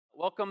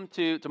Welcome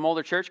to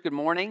Mulder Church. Good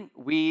morning.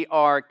 We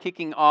are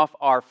kicking off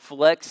our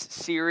Flex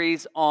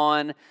series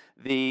on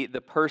the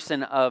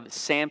person of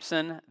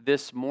Samson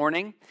this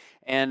morning.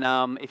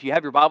 And if you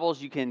have your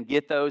Bibles, you can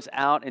get those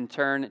out and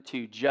turn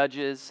to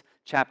Judges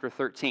chapter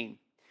 13.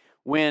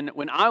 When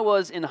I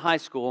was in high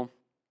school,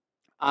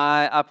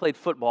 I played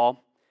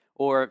football,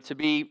 or to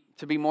be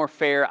more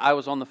fair, I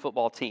was on the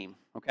football team,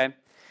 okay?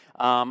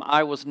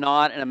 I was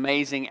not an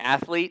amazing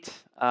athlete.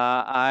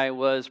 I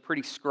was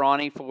pretty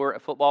scrawny for a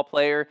football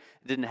player.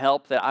 It didn't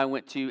help that I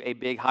went to a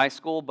big high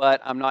school, but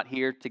I'm not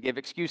here to give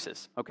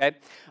excuses, okay?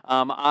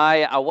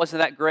 I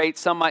wasn't that great.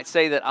 Some might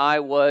say that I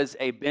was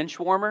a bench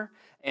warmer,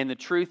 and the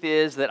truth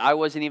is that I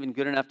wasn't even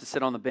good enough to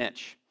sit on the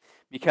bench.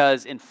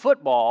 Because in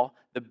football,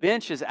 the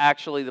bench is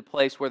actually the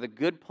place where the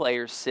good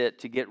players sit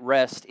to get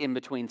rest in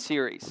between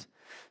series.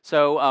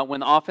 So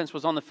when the offense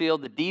was on the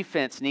field, the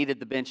defense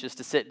needed the benches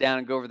to sit down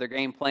and go over their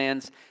game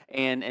plans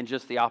and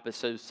just the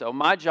opposite. So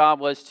my job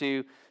was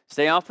to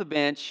stay off the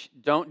bench,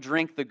 don't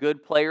drink the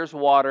good players'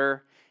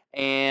 water,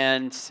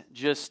 and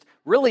just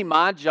really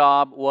my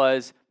job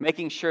was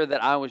making sure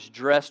that I was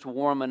dressed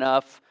warm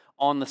enough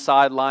on the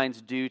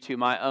sidelines due to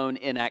my own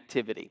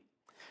inactivity.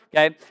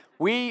 Okay,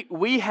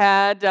 we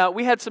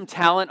had some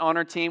talent on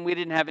our team. We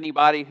didn't have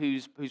anybody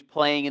who's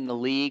playing in the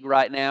league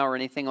right now or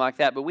anything like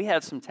that, but we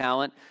had some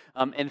talent.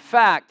 In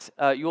fact,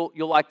 you'll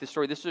like this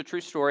story. This is a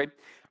true story.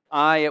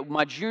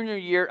 My junior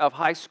year of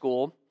high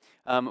school,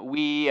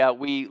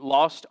 we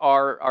lost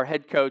our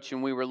head coach,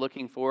 and we were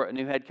looking for a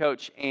new head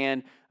coach.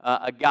 And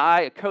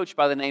a coach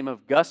by the name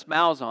of Gus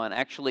Malzahn,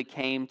 actually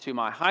came to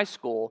my high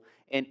school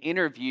and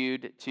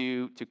interviewed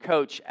to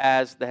coach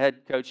as the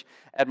head coach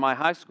at my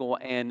high school.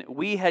 And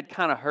we had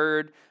kind of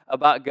heard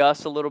about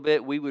Gus a little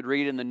bit. We would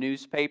read in the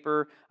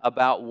newspaper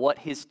about what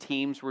his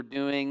teams were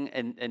doing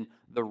and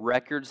the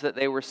records that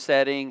they were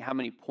setting, how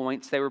many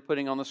points they were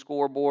putting on the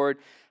scoreboard,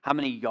 how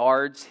many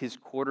yards his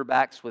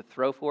quarterbacks would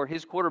throw for.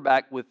 His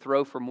quarterback would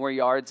throw for more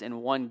yards in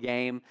one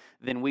game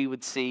than we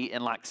would see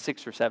in like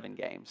 6 or 7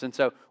 games. And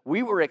so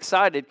we were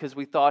excited because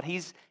we thought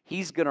he's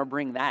going to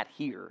bring that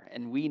here,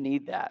 and we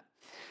need that.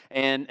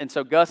 And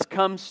so Gus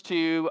comes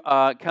to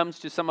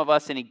some of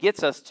us, and he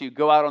gets us to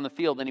go out on the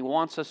field, and he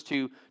wants us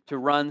to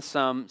run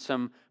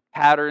some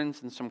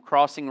patterns and some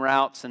crossing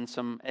routes and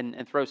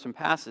throw some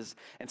passes.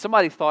 And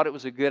somebody thought it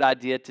was a good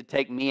idea to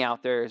take me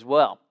out there as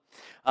well.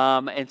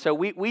 And so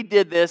we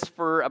did this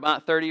for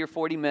about 30 or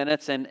 40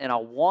 minutes, and I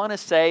want to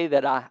say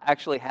that I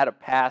actually had a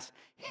pass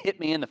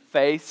hit me in the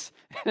face,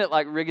 and it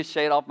like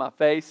ricocheted off my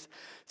face.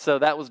 So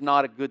that was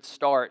not a good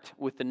start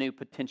with the new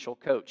potential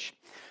coach.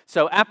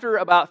 So after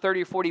about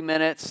 30 or 40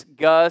 minutes,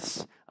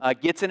 Gus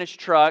gets in his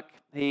truck,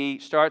 he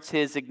starts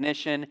his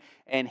ignition,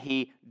 and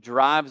he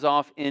drives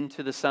off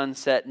into the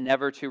sunset,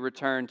 never to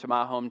return to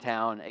my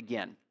hometown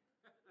again.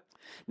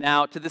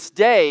 Now, to this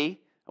day,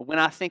 when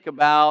I think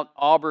about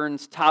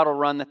Auburn's title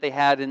run that they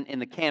had in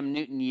the Cam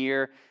Newton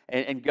year,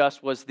 and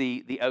Gus was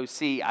the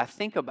OC, I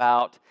think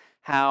about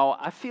how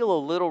I feel a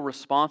little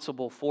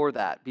responsible for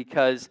that,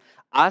 because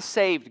I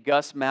saved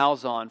Gus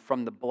Malzahn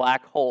from the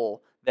black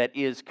hole that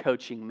is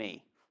coaching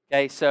me.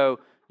 Okay, so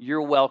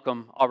you're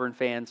welcome, Auburn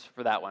fans,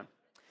 for that one.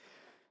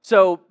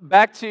 So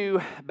back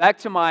to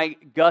my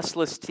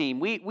Gusless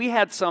team. We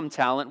had some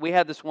talent. We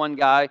had this one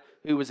guy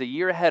who was a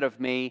year ahead of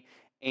me,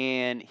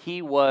 and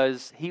he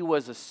was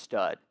a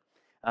stud.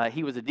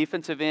 He was a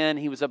defensive end.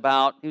 He was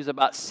about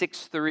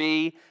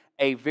 6'3",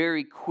 a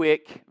very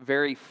quick,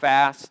 very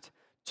fast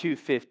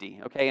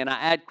 250, okay? And I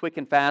add quick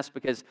and fast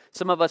because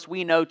some of us,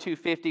 we know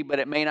 250, but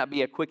it may not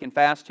be a quick and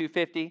fast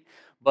 250.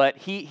 But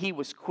he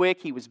was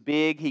quick, he was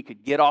big, he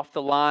could get off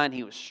the line,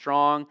 he was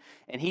strong,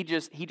 and he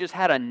just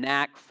had a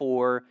knack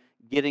for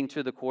getting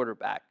to the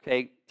quarterback,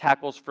 okay?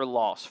 Tackles for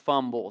loss,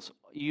 fumbles,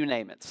 you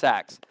name it,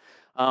 sacks.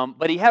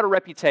 But he had a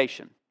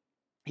reputation.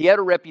 He had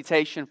a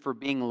reputation for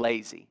being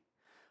lazy.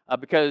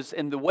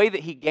 And the way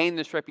that he gained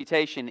this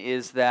reputation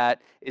is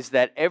that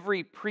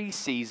every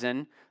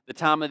preseason, the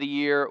time of the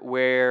year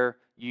where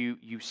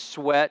you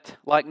sweat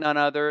like none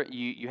other,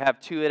 you have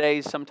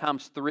 2-a-days,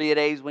 sometimes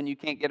 3-a-days when you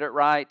can't get it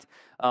right,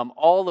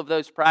 all of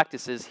those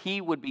practices,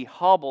 he would be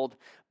hobbled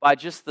by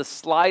just the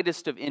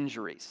slightest of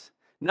injuries.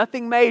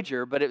 Nothing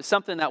major, but it was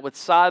something that would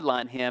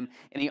sideline him,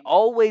 and he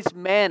always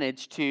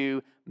managed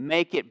to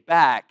make it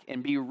back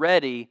and be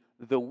ready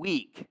the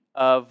week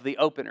of the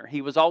opener.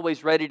 He was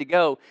always ready to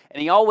go,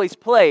 and he always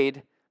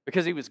played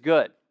because he was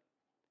good.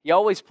 He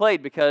always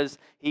played because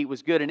he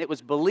was good, and it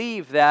was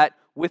believed that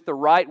with the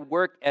right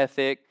work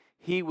ethic,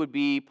 he would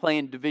be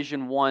playing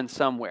Division I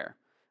somewhere.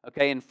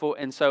 Okay,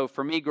 and so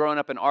for me, growing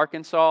up in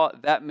Arkansas,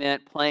 that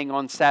meant playing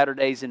on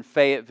Saturdays in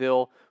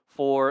Fayetteville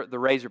for the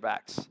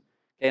Razorbacks.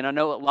 Okay, and I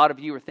know a lot of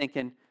you are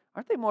thinking,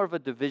 aren't they more of a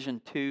Division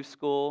II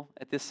school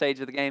at this stage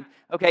of the game?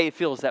 Okay, it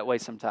feels that way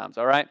sometimes,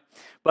 all right?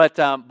 But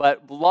a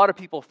lot of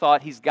people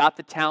thought he's got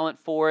the talent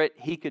for it,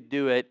 he could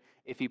do it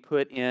if he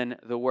put in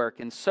the work.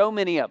 And so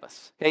many of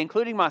us, okay,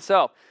 including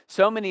myself,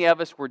 so many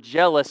of us were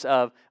jealous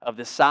of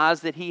the size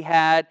that he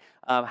had,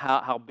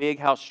 how big,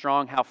 how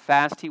strong, how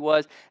fast he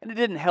was. And it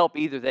didn't help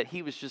either that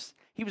he was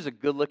he was a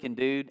good-looking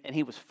dude, and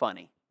he was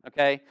funny,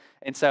 okay?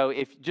 And so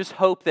just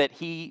hope that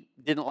he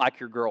didn't like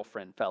your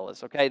girlfriend,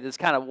 fellas, okay? This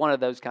kind of one of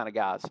those kind of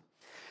guys.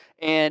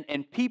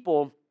 And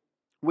people,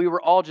 we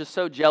were all just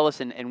so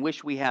jealous and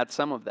wish we had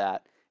some of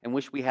that and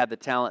wish we had the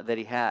talent that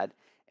he had.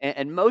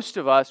 And most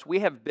of us, we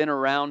have been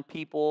around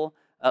people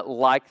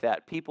like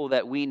that, people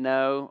that we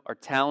know are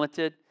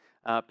talented,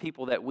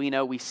 people that we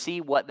know, we see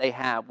what they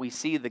have, we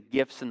see the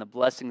gifts and the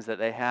blessings that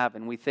they have,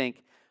 and we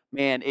think,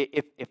 man,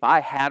 if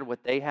I had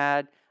what they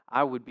had,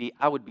 I would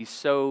be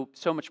so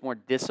much more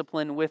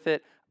disciplined with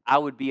it. I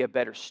would be a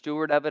better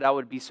steward of it. I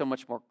would be so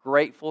much more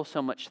grateful,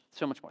 so much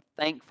more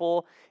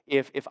thankful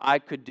if I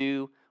could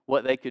do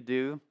what they could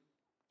do.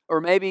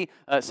 Or maybe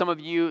some of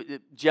you,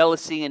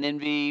 jealousy and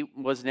envy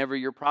was never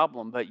your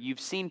problem, but you've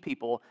seen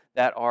people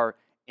that are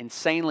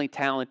insanely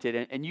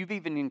talented, and you've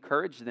even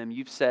encouraged them.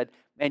 You've said,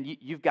 man,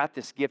 you've got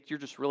this gift. You're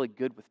just really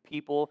good with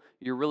people.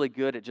 You're really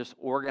good at just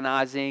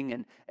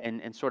organizing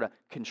and sort of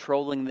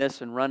controlling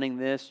this and running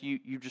this.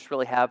 You just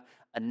really have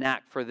a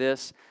knack for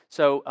this.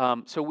 So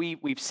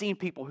we've seen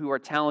people who are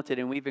talented,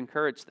 and we've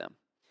encouraged them.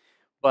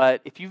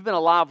 But if you've been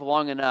alive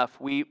long enough,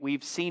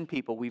 we've seen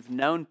people, we've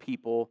known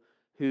people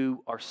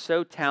who are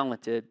so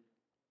talented,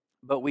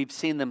 but we've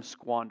seen them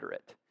squander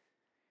it.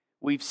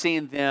 We've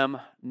seen them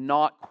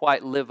not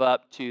quite live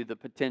up to the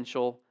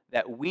potential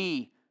that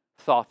we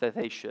thought that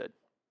they should,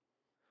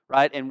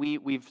 right? And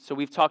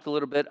we've talked a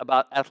little bit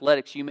about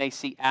athletics. You may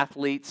see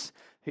athletes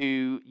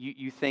who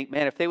you think,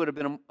 man, if they would have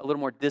been a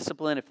little more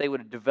disciplined, if they would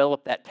have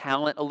developed that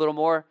talent a little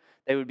more,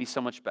 they would be so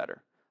much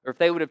better. Or if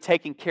they would have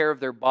taken care of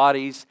their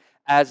bodies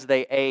as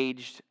they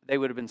aged, they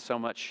would have been so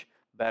much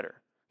better.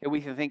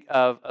 We can think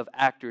of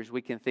actors,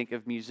 we can think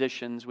of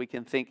musicians, we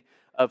can think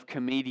of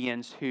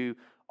comedians who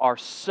are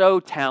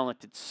so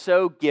talented,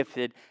 so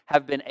gifted,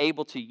 have been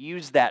able to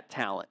use that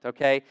talent,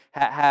 okay?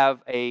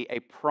 Have a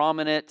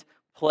prominent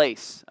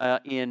place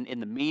in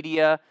the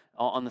media,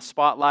 on the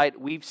spotlight.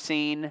 We've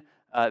seen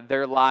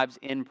their lives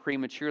end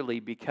prematurely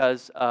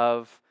because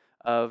of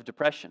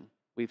depression.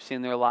 We've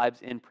seen their lives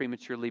end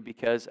prematurely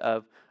because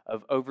of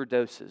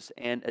overdoses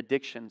and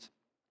addictions.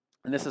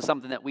 And this is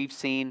something that we've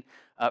seen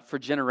for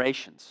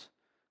generations.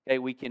 Okay,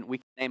 we can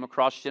name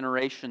across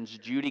generations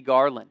Judy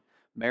Garland,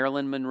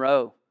 Marilyn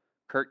Monroe,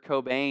 Kurt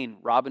Cobain,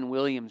 Robin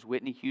Williams,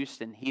 Whitney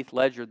Houston, Heath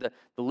Ledger. The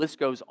list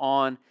goes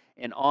on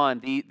and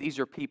on. These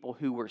are people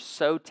who were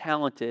so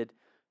talented,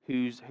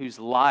 whose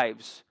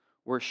lives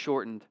were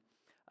shortened.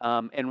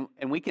 And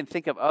we can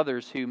think of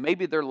others who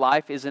maybe their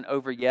life isn't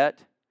over yet,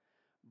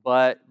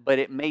 but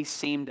it may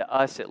seem to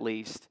us at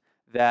least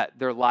that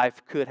their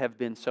life could have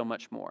been so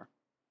much more.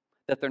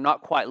 That they're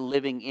not quite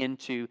living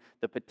into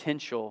the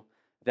potential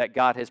that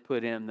God has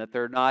put in, that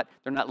they're not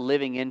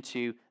living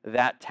into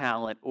that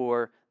talent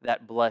or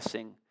that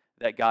blessing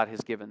that God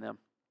has given them.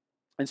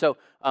 And so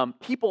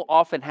people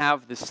often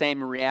have the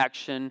same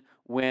reaction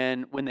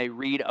when they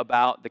read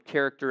about the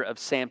character of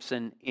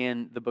Samson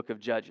in the book of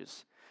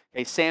Judges.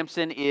 Okay,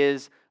 Samson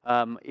is,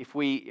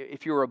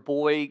 if you were a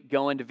boy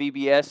going to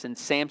VBS and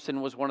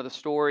Samson was one of the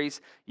stories,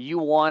 you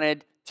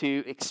wanted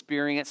to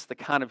experience the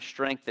kind of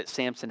strength that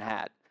Samson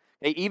had.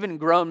 Even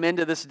grown men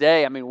to this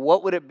day, I mean,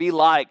 what would it be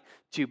like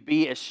to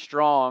be as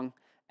strong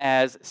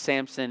as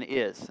Samson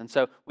is? And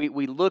so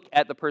we look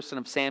at the person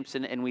of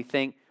Samson and we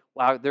think,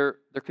 wow, there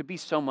could be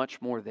so much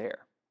more there.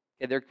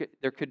 He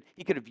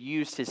could have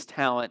used his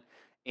talent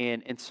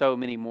in so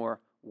many more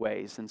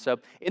ways. And so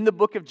in the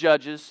book of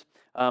Judges,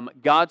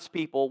 God's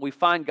people, we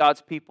find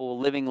God's people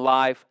living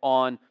life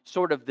on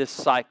sort of this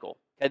cycle.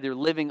 Okay? They're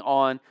living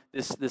on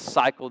this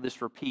cycle,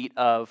 this repeat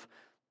of,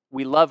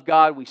 we love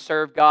God, we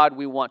serve God,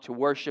 we want to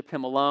worship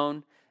Him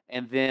alone,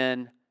 and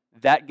then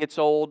that gets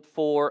old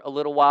for a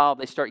little while.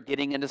 They start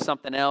getting into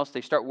something else. They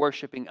start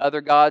worshiping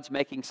other gods,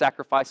 making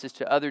sacrifices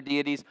to other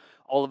deities.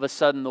 All of a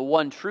sudden, the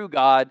one true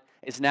God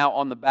is now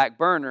on the back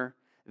burner.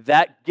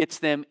 That gets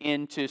them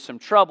into some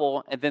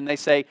trouble, and then they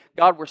say,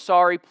 God, we're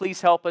sorry,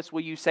 please help us,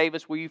 will you save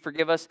us, will you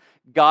forgive us?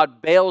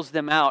 God bails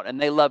them out, and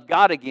they love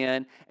God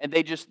again, and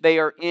they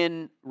are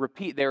in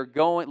repeat, they're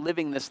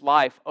living this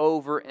life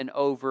over and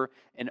over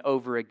and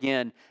over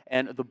again.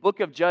 And the book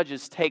of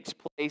Judges takes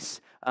place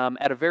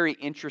at a very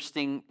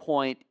interesting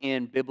point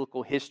in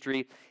biblical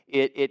history.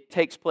 It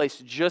takes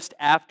place just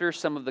after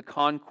some of the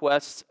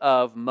conquests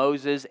of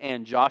Moses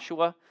and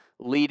Joshua,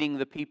 leading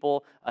the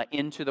people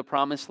into the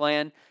promised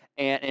land.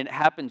 And it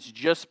happens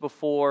just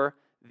before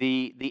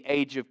the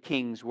age of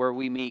kings, where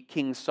we meet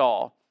King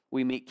Saul,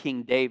 we meet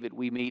King David,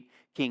 we meet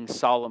King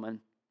Solomon.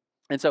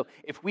 And so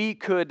if we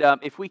could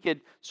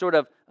sort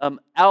of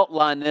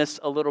outline this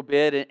a little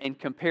bit and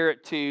compare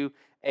it to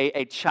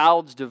a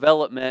child's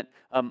development,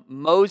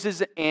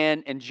 Moses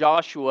and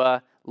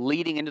Joshua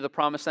leading into the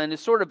promised land is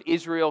sort of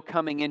Israel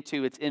coming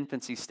into its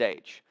infancy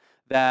stage.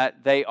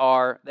 That they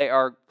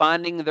are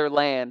finding their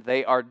land,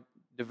 they are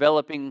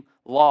developing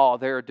law,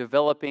 they are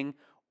developing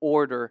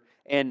order,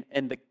 and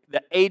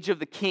the age of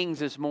the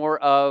kings is more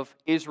of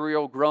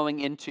Israel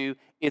growing into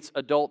its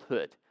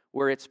adulthood,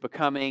 where it's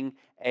becoming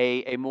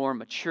a more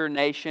mature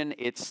nation.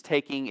 It's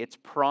taking its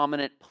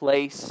prominent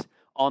place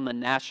on the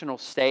national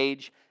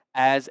stage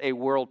as a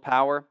world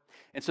power.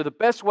 And so the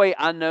best way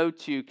I know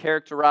to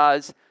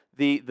characterize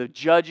the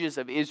judges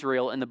of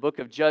Israel in the book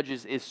of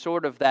Judges is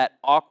sort of that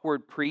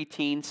awkward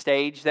preteen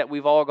stage that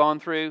we've all gone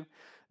through.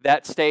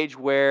 That stage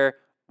where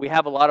we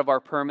have a lot of our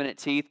permanent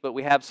teeth, but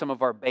we have some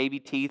of our baby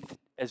teeth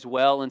as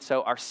well. And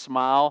so our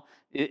smile,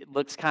 it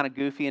looks kind of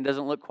goofy and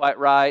doesn't look quite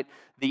right.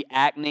 The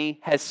acne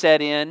has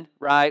set in,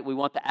 right? We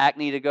want the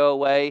acne to go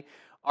away.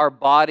 Our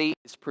body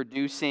is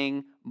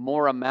producing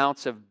more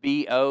amounts of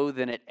BO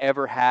than it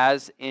ever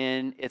has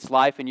in its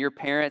life. And your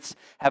parents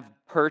have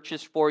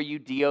purchased for you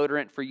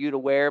deodorant for you to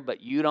wear,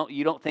 but you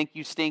don't think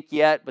you stink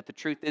yet, but the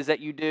truth is that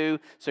you do,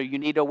 so you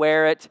need to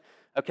wear it.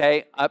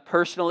 Okay, a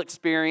personal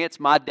experience.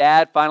 My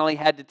dad finally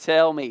had to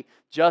tell me,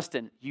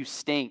 Justin, you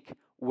stink.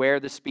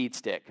 Wear the speed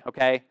stick.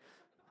 Okay,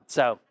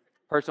 so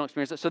personal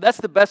experience. So that's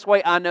the best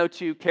way I know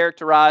to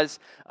characterize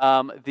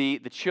the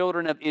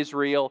children of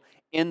Israel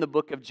in the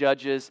book of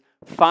Judges,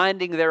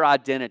 finding their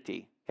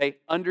identity. Okay,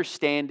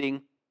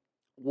 understanding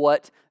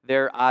what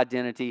their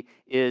identity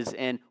is.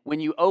 And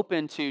when you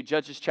open to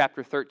Judges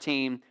chapter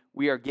 13,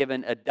 we are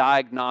given a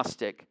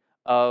diagnostic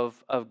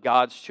of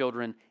God's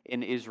children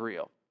in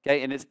Israel.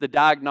 Okay, and it's the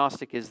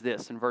diagnostic is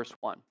this in verse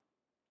 1.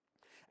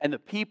 And the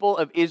people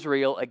of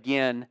Israel,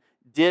 again,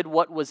 did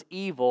what was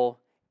evil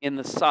in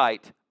the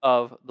sight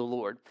of the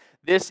Lord.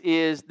 This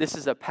is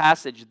a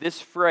passage, this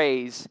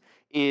phrase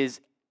is,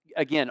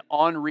 again,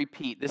 on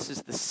repeat. This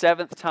is the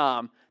 7th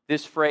time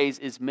this phrase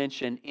is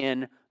mentioned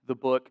in the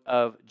book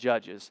of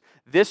Judges.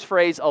 This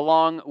phrase,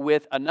 along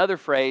with another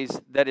phrase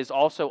that is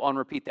also on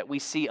repeat that we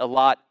see a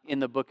lot in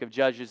the book of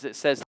Judges, it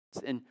says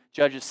in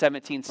Judges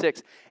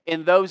 17:6,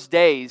 in those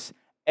days,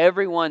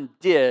 everyone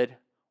did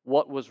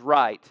what was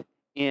right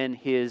in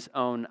his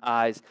own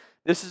eyes.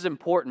 This is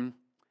important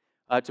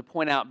to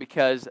point out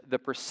because the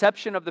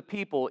perception of the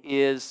people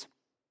is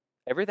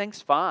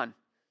everything's fine.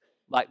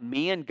 Like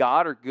me and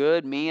God are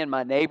good. Me and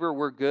my neighbor,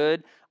 we're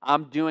good.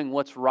 I'm doing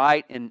what's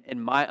right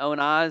in my own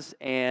eyes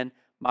and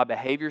my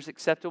behavior is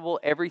acceptable.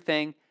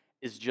 Everything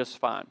is just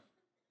fine.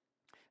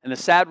 And the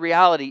sad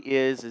reality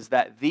is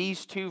that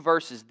these two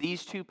verses,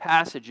 these two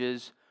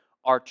passages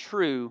are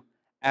true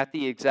at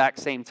the exact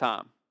same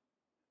time.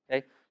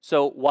 Okay?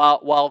 So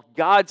while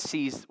God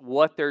sees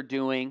what they're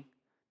doing,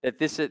 that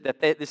this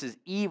is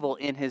evil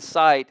in His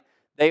sight,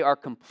 they are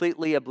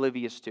completely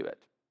oblivious to it.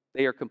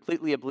 They are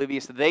completely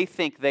oblivious. They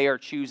think they are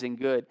choosing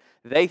good.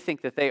 They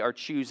think that they are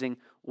choosing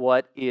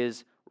what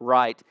is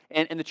right.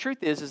 And the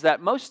truth is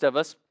that most of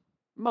us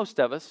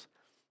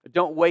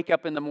don't wake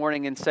up in the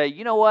morning and say,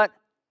 you know what?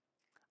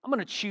 I'm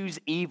going to choose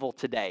evil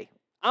today.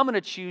 I'm going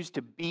to choose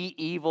to be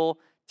evil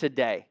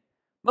today.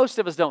 Most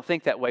of us don't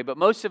think that way, but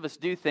most of us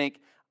do think,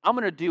 I'm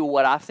going to do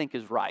what I think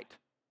is right.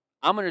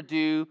 I'm going to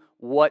do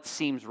what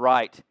seems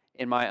right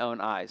in my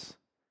own eyes.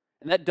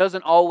 And that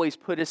doesn't always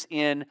put us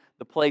in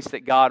the place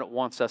that God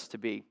wants us to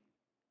be.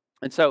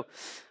 And so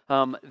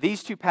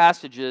these two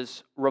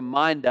passages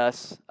remind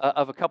us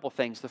of a couple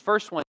things. The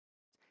first one,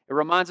 it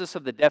reminds us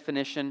of the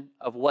definition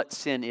of what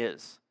sin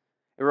is.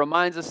 It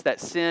reminds us that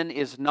sin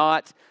is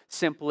not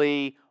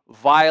simply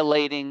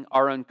violating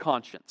our own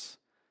conscience.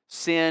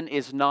 Sin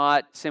is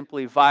not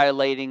simply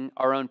violating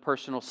our own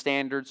personal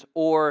standards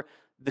or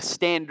the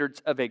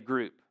standards of a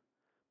group,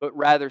 but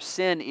rather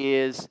sin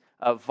is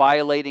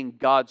violating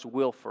God's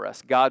will for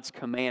us, God's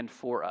command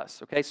for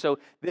us. Okay, so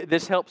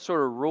this helps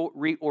sort of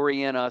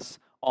reorient us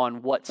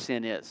on what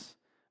sin is.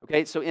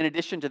 Okay, so in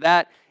addition to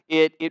that,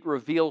 it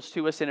reveals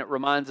to us and it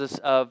reminds us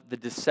of the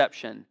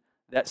deception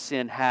that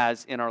sin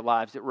has in our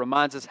lives. It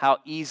reminds us how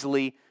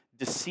easily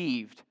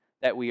deceived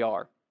that we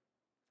are,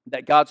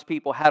 that God's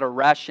people had a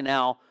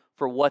rationale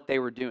for what they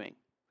were doing.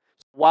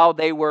 While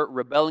they were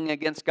rebelling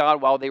against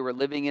God, while they were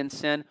living in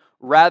sin,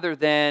 rather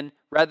than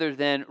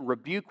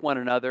rebuke one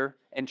another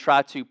and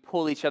try to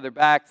pull each other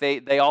back,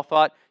 they all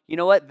thought, you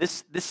know what,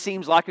 this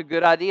seems like a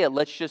good idea.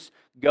 Let's just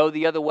go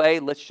the other way.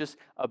 Let's just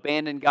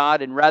abandon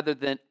God. And rather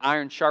than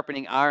iron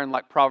sharpening iron,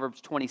 like Proverbs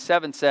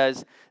 27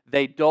 says,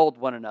 they dulled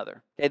one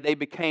another. Okay? They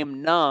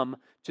became numb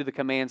to the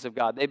commands of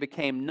God. They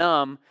became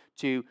numb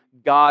to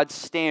God's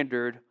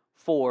standard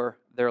for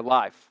their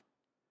life.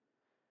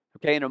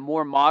 Okay, in a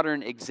more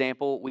modern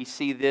example, we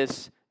see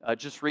this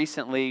just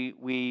recently.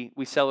 We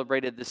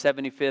celebrated the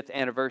 75th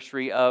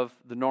anniversary of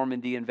the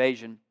Normandy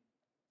invasion.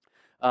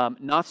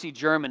 Nazi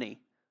Germany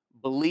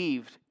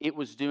believed it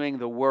was doing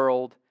the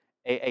world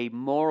a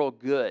moral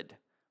good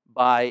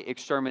by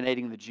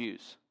exterminating the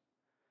Jews.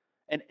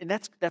 And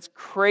that's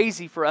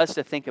crazy for us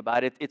to think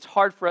about. It's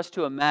hard for us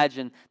to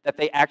imagine that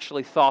they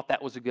actually thought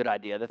that was a good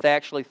idea, that they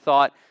actually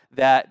thought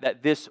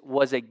that this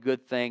was a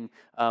good thing,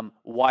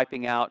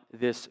 wiping out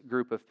this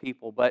group of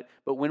people. But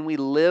when we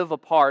live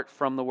apart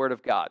from the Word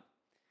of God,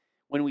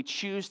 when we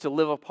choose to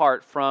live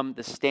apart from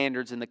the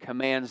standards and the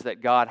commands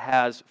that God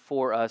has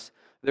for us,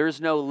 there's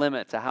no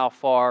limit to how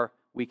far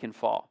we can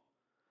fall.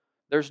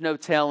 There's no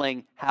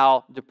telling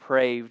how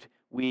depraved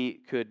we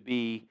could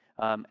be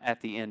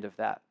at the end of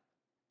that.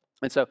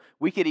 And so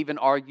we could even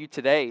argue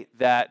today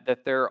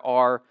that there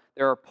are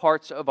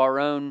parts of our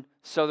own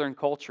Southern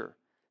culture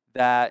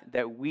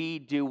that we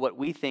do what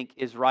we think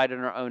is right in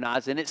our own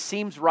eyes, and it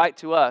seems right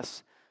to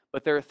us,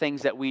 but there are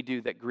things that we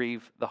do that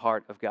grieve the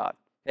heart of God.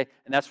 Okay?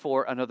 And that's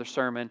for another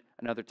sermon,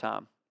 another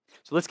time.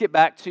 So let's get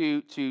back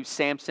to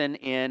Samson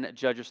in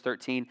Judges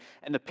 13.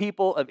 And the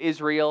people of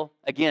Israel,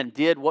 again,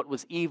 did what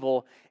was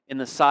evil in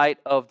the sight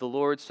of the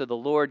Lord. So the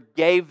Lord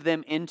gave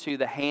them into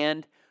the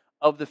hand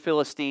of the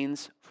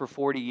Philistines for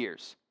 40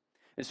 years.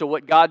 And so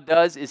what God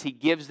does is He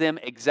gives them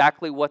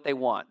exactly what they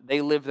want.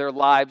 They live their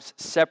lives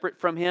separate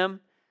from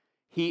Him.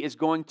 He is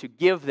going to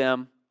give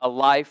them a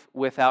life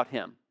without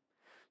Him.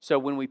 So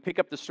when we pick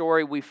up the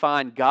story, we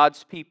find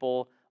God's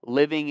people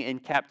living in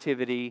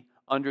captivity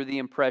under the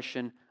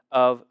oppression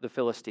of the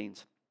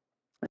Philistines.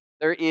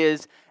 There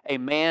is a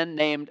man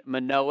named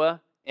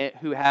Manoah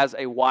who has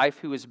a wife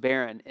who is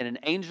barren. And an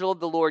angel of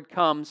the Lord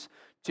comes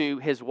to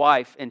his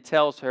wife and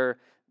tells her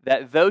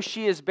that though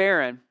she is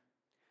barren,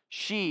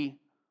 she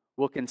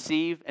will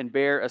conceive and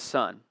bear a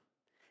son.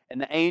 And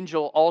the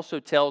angel also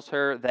tells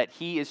her that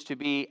he is to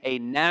be a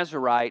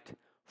Nazirite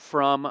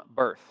from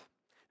birth.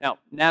 Now,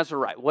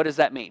 Nazirite, what does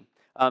that mean?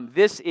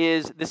 This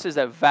is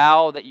a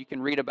vow that you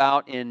can read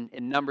about in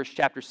Numbers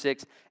chapter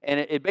 6, and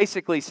it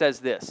basically says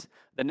this.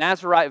 The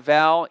Nazirite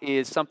vow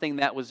is something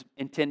that was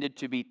intended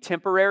to be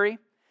temporary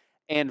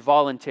and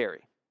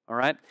voluntary, all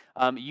right?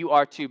 You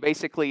are to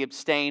basically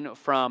abstain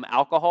from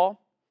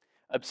alcohol,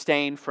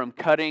 abstain from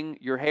cutting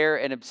your hair,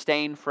 and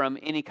abstain from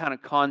any kind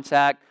of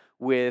contact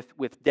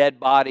with dead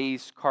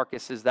bodies,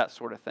 carcasses, that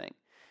sort of thing.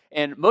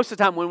 And most of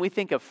the time when we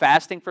think of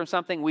fasting from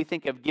something, we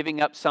think of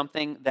giving up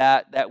something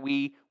that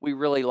we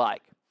really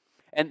like.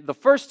 And the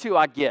first two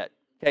I get.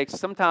 Okay,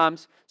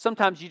 sometimes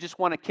you just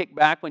want to kick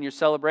back when you're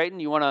celebrating.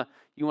 You want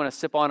to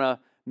sip on a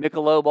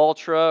Michelob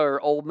Ultra or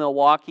Old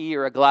Milwaukee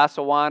or a glass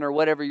of wine or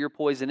whatever your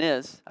poison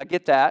is. I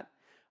get that.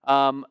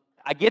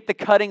 I get the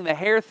cutting the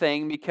hair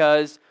thing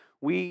because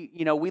we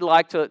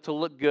like to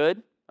look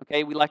good.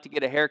 Okay, we like to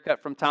get a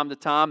haircut from time to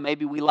time.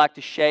 Maybe we like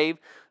to shave.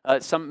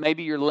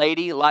 Maybe your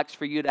lady likes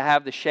for you to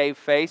have the shaved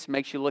face,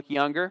 makes you look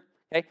younger.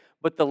 Okay,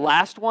 but the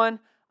last one,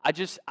 I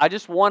just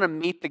want to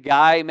meet the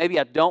guy. Maybe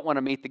I don't want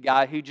to meet the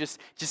guy who just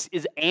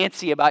is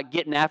antsy about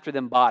getting after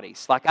them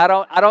bodies. Like I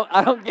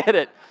don't get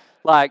it.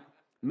 Like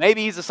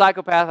maybe he's a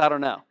psychopath. I don't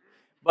know.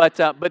 But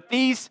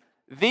these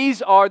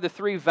are the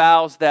three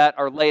vows that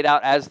are laid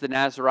out as the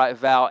Nazirite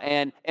vow,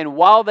 and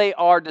while they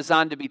are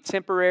designed to be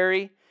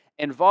temporary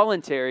and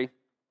voluntary,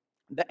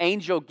 the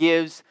angel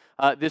gives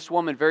this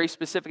woman very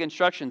specific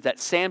instructions that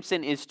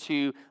Samson is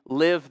to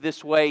live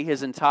this way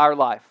his entire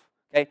life,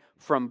 okay,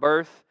 from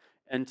birth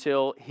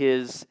until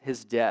his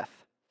death.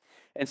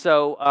 And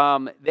so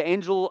the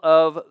angel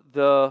of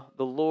the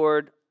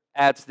Lord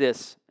adds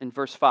this in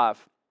verse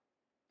 5.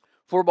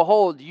 For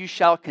behold, you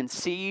shall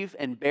conceive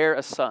and bear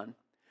a son,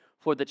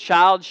 for the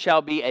child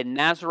shall be a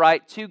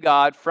Nazirite to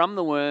God from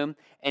the womb,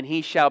 and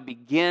he shall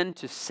begin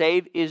to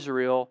save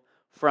Israel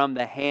from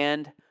the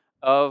hand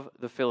of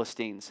the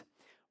Philistines.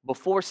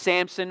 Before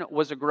Samson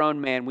was a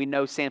grown man, we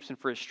know Samson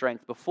for his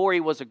strength. Before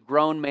he was a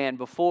grown man,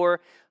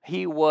 before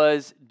he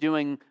was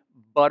doing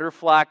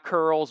butterfly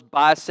curls,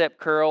 bicep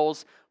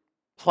curls,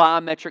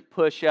 plyometric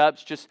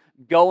push-ups, just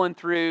going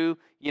through,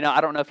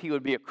 I don't know if he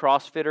would be a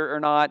CrossFitter or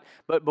not,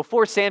 but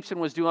before Samson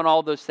was doing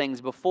all those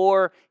things,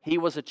 before he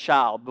was a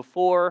child,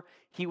 before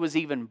he was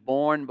even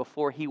born,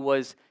 before he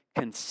was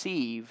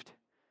conceived,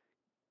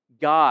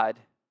 God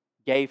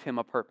gave him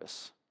a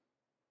purpose.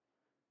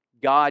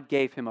 God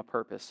gave him a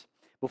purpose.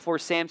 Before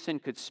Samson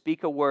could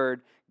speak a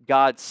word,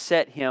 God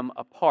set him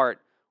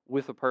apart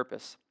with a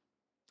purpose.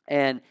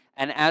 And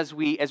as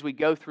we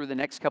go through the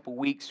next couple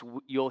weeks,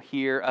 you'll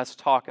hear us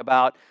talk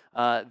about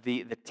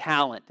the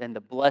talent and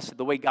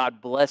the way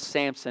God blessed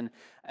Samson,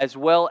 as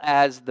well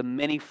as the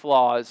many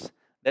flaws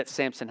that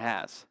Samson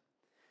has.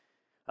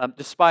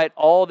 Despite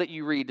all that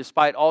you read,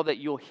 despite all that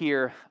you'll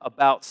hear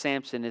about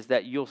Samson, is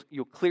that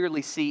you'll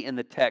clearly see in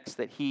the text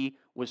that he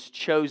was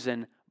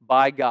chosen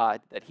by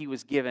God, that he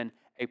was given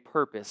a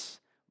purpose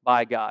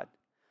by God.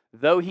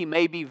 Though he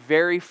may be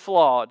very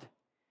flawed,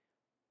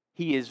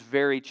 he is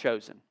very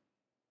chosen.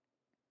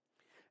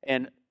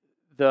 And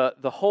the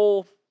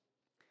whole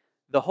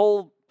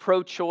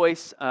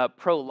pro-choice,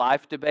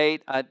 pro-life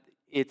debate,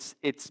 it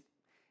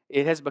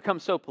has become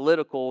so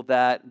political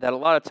that a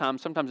lot of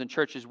times, sometimes in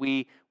churches,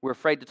 we're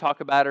afraid to talk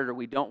about it or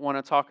we don't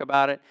want to talk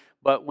about it.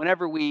 But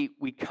whenever we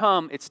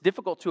come, it's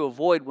difficult to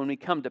avoid when we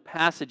come to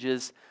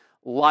passages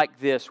like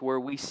this, where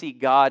we see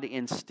God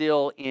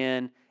instill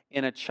in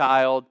a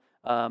child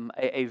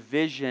a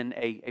vision,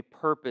 a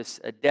purpose,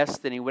 a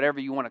destiny, whatever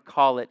you want to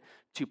call it,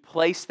 to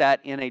place that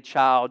in a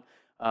child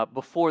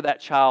before that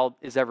child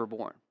is ever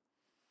born.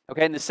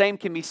 Okay, and the same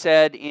can be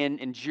said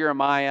in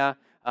Jeremiah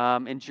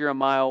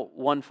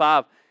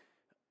 1:5.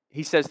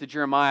 He says to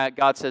Jeremiah,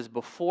 God says,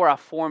 before I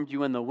formed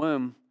you in the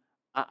womb,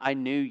 I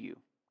knew you.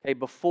 Okay,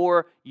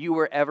 before you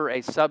were ever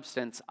a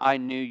substance, I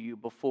knew you.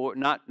 Before,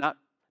 not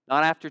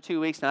after 2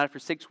 weeks, not after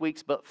 6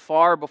 weeks, but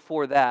far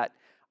before that,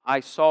 I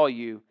saw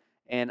you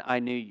and I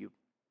knew you.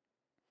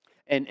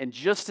 And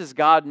just as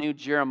God knew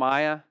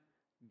Jeremiah,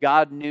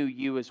 God knew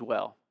you as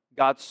well.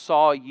 God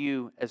saw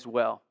you as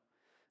well.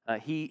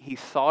 He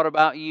thought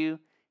about you.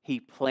 He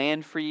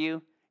planned for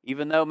you.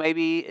 Even though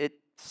maybe it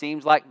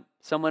seems like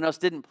someone else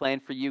didn't plan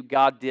for you,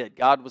 God did.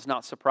 God was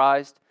not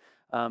surprised.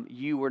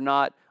 You were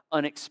not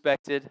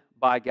unexpected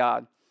by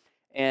God.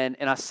 And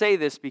I say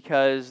this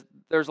because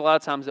there's a lot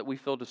of times that we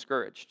feel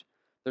discouraged.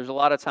 There's a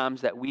lot of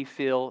times that we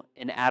feel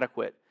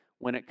inadequate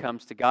when it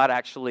comes to God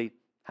actually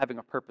having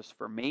a purpose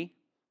for me.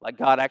 Like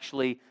God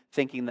actually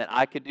thinking that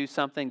I could do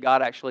something.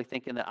 God actually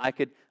thinking that I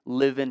could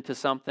live into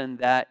something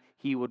that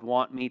He would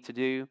want me to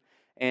do.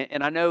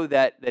 And I know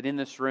that in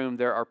this room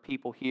there are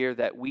people here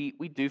that we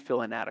do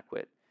feel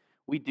inadequate.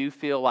 We do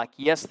feel like,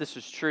 yes, this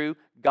is true.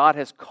 God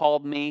has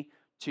called me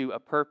to a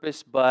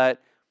purpose, but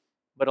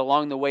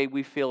along the way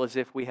we feel as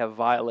if we have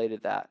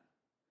violated that.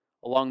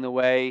 Along the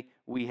way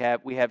we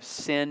have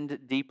sinned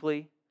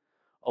deeply.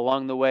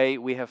 Along the way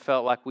we have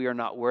felt like we are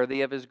not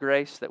worthy of His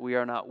grace, that we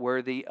are not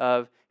worthy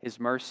of His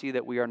mercy,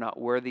 that we are not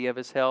worthy of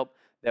His help,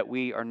 that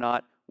we are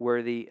not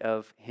worthy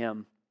of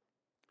Him.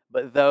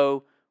 But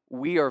though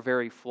we are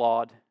very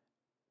flawed,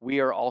 we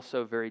are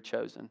also very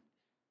chosen.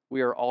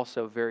 We are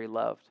also very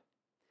loved.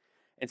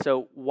 And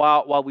so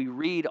while we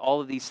read all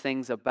of these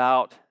things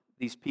about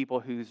these people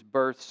whose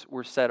births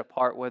were set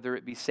apart, whether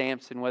it be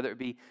Samson, whether it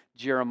be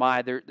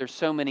Jeremiah, there's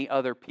so many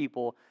other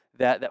people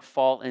that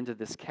fall into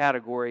this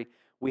category.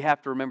 We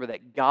have to remember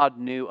that God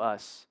knew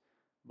us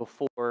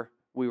before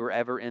we were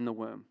ever in the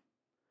womb.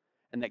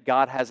 And that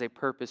God has a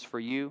purpose for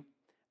you,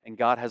 and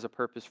God has a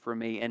purpose for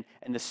me. And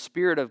the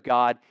Spirit of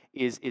God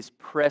is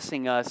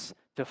pressing us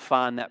to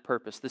find that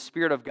purpose. The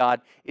Spirit of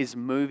God is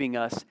moving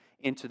us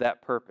into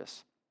that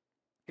purpose.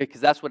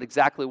 Because that's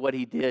exactly what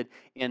He did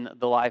in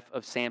the life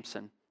of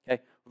Samson.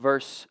 Okay,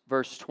 verse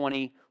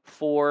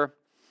 24.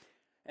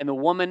 And the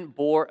woman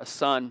bore a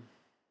son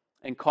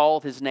and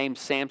called his name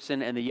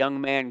Samson, and the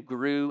young man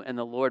grew, and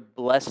the Lord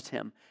blessed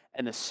him,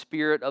 and the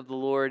Spirit of the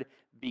Lord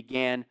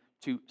began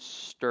to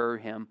stir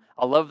him.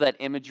 I love that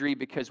imagery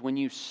because when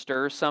you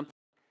stir something,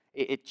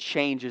 it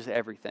changes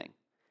everything.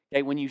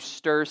 Okay, when you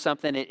stir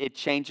something, it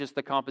changes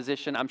the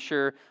composition. I'm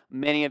sure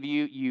many of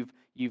you've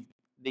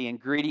the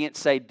ingredients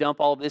say dump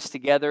all this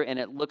together, and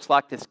it looks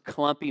like this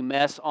clumpy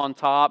mess on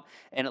top,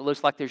 and it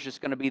looks like there's just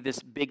going to be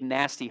this big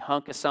nasty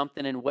hunk of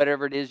something in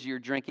whatever it is you're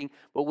drinking.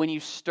 But when you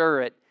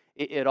stir it,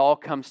 it all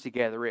comes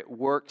together. It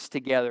works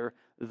together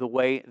the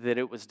way that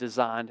it was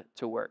designed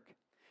to work.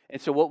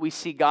 And so what we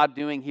see God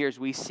doing here is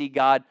we see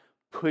God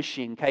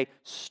pushing,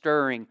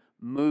 stirring,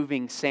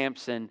 moving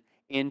Samson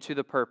into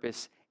the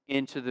purpose,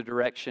 into the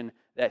direction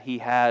that He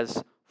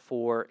has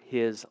for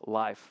his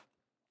life.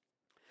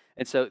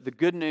 And so the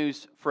good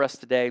news for us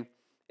today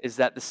is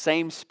that the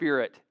same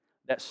Spirit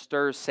that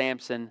stirs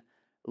Samson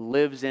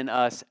lives in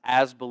us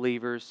as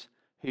believers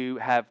who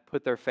have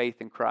put their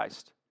faith in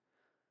Christ.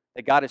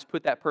 That God has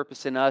put that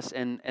purpose in us,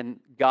 and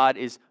God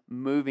is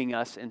moving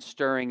us and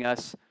stirring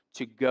us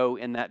to go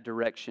in that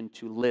direction,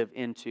 to live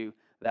into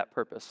that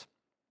purpose.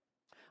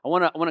 I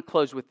want to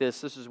close with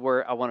this. This is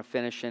where I want to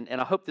finish, and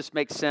I hope this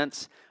makes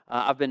sense.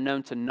 I've been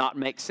known to not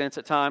make sense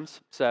at times,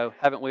 so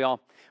haven't we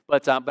all?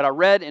 But I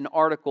read an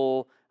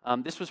article.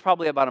 This was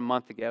probably about a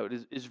month ago.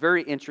 It is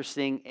very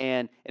interesting,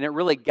 and it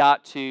really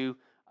got to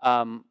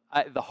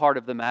the heart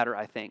of the matter,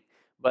 I think.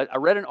 But I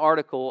read an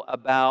article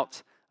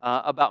about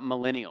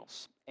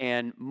millennials,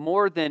 and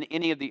more than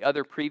any of the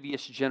other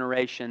previous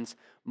generations,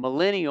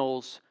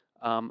 millennials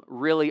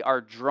really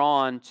are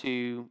drawn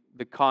to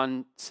the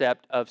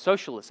concept of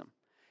socialism.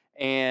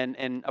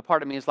 And a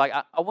part of me is like,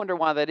 I wonder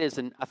why that is.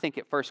 And I think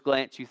at first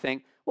glance you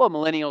think, well,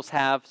 millennials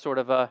have sort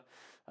of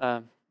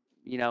a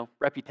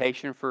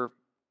reputation for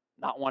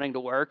not wanting to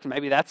work.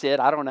 Maybe that's it.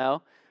 I don't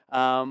know.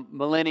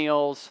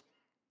 Millennials,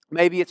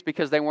 maybe it's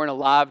because they weren't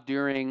alive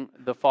during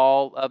the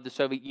fall of the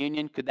Soviet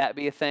Union. Could that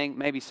be a thing?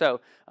 Maybe so.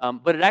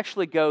 But it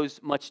actually goes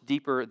much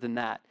deeper than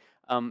that.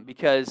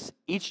 Because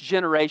each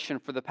generation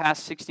for the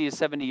past 60 to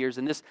 70 years,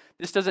 and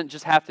this doesn't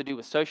just have to do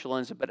with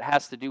socialism, but it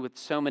has to do with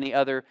so many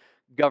other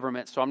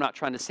governments, so I'm not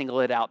trying to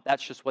single it out.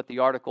 That's just what the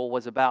article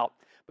was about.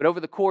 But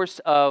over the course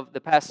of the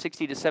past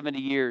 60 to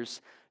 70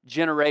 years,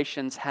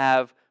 generations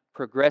have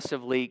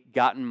progressively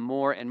gotten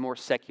more and more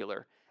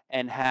secular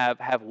and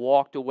have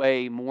walked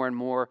away more and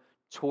more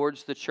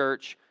towards the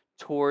church,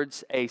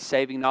 towards a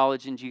saving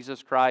knowledge in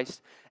Jesus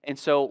Christ. And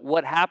so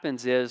what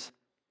happens is,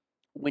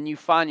 when you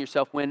find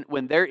yourself, when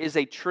there is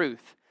a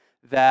truth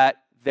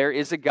that there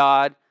is a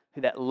God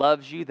that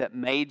loves you, that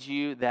made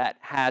you, that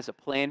has a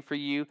plan for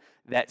you,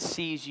 that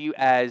sees you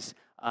as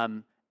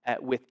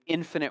with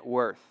infinite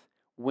worth,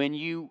 when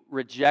you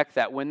reject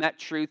that, when that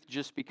truth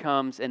just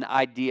becomes an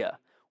idea,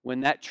 when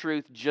that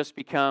truth just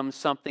becomes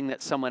something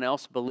that someone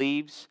else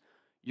believes,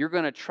 you're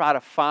going to try to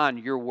find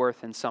your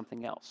worth in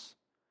something else.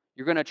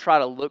 You're going to try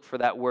to look for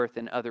that worth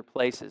in other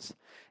places.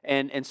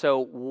 And so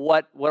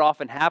what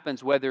often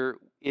happens, whether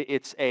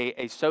it's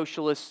a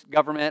socialist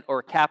government or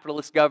a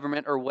capitalist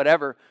government or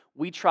whatever,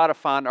 we try to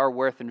find our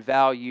worth and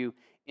value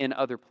in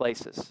other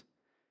places.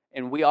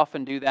 And we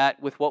often do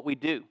that with what we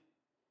do.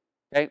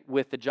 okay,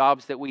 with the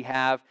jobs that we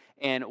have.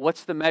 And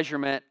what's the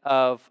measurement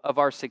of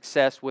our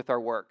success with our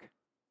work?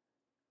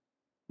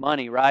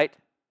 Money, right?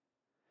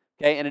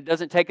 Okay, and it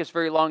doesn't take us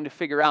very long to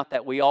figure out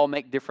that we all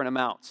make different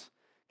amounts.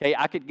 Okay,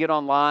 I could get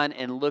online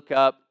and look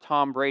up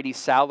Tom Brady's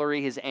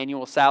salary, his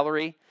annual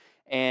salary,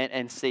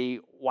 and see,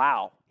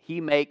 wow, he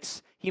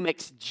makes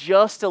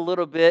just a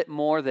little bit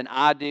more than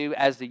I do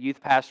as the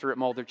youth pastor at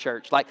Mulder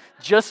Church, like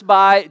just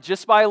by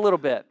a little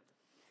bit.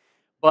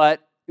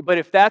 But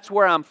if that's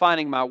where I'm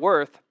finding my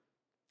worth,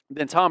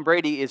 then Tom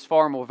Brady is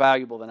far more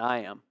valuable than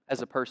I am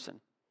as a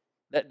person.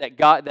 That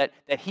God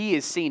that he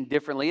is seen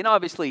differently, and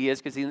obviously he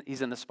is because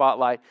he's in the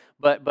spotlight.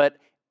 But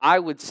I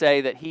would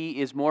say that he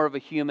is more of a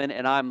human,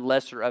 and I'm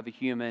lesser of a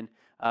human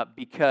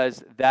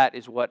because that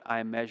is what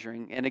I'm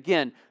measuring. And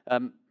again,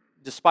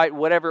 despite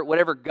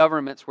whatever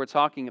governments we're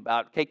talking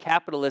about, okay,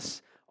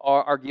 capitalists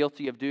are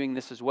guilty of doing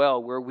this as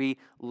well, where we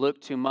look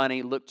to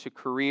money, look to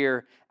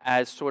career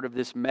as sort of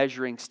this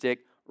measuring stick,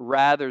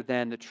 rather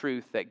than the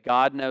truth that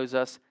God knows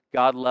us,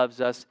 God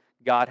loves us,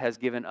 God has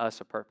given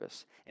us a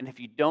purpose. And if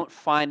you don't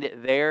find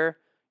it there,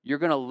 you're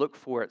going to look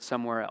for it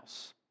somewhere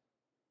else.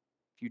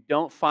 If you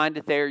don't find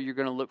it there, you're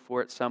going to look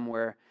for it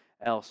somewhere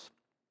else.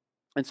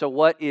 And so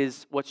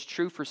what's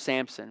true for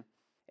Samson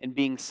and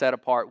being set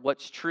apart?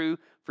 What's true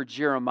for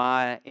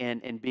Jeremiah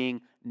and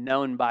being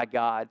known by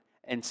God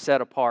and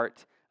set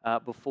apart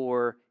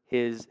before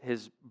his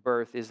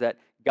birth is that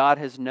God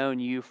has known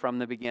you from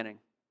the beginning.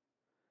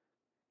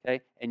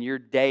 Okay? And your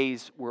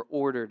days were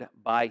ordered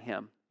by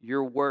Him.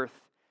 Your worth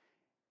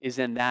is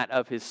in that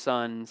of His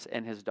sons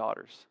and His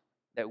daughters.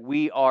 That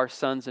we are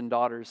sons and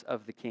daughters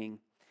of the King.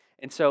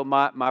 And so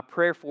my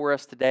prayer for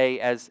us today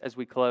as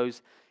we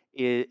close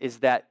is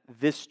that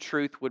this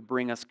truth would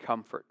bring us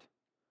comfort.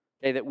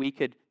 Okay, that we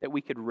could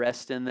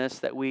rest in this,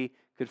 that we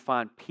could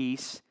find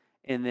peace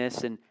in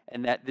this,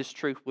 and that this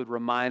truth would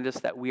remind us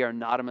that we are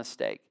not a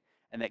mistake,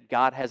 and that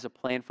God has a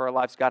plan for our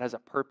lives. God has a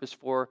purpose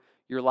for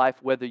your life,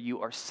 whether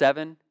you are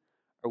 7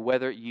 or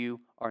whether you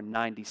are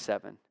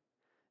 97.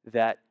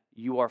 That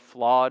you are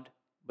flawed,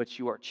 but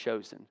you are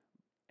chosen,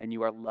 and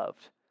you are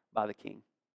loved by the King.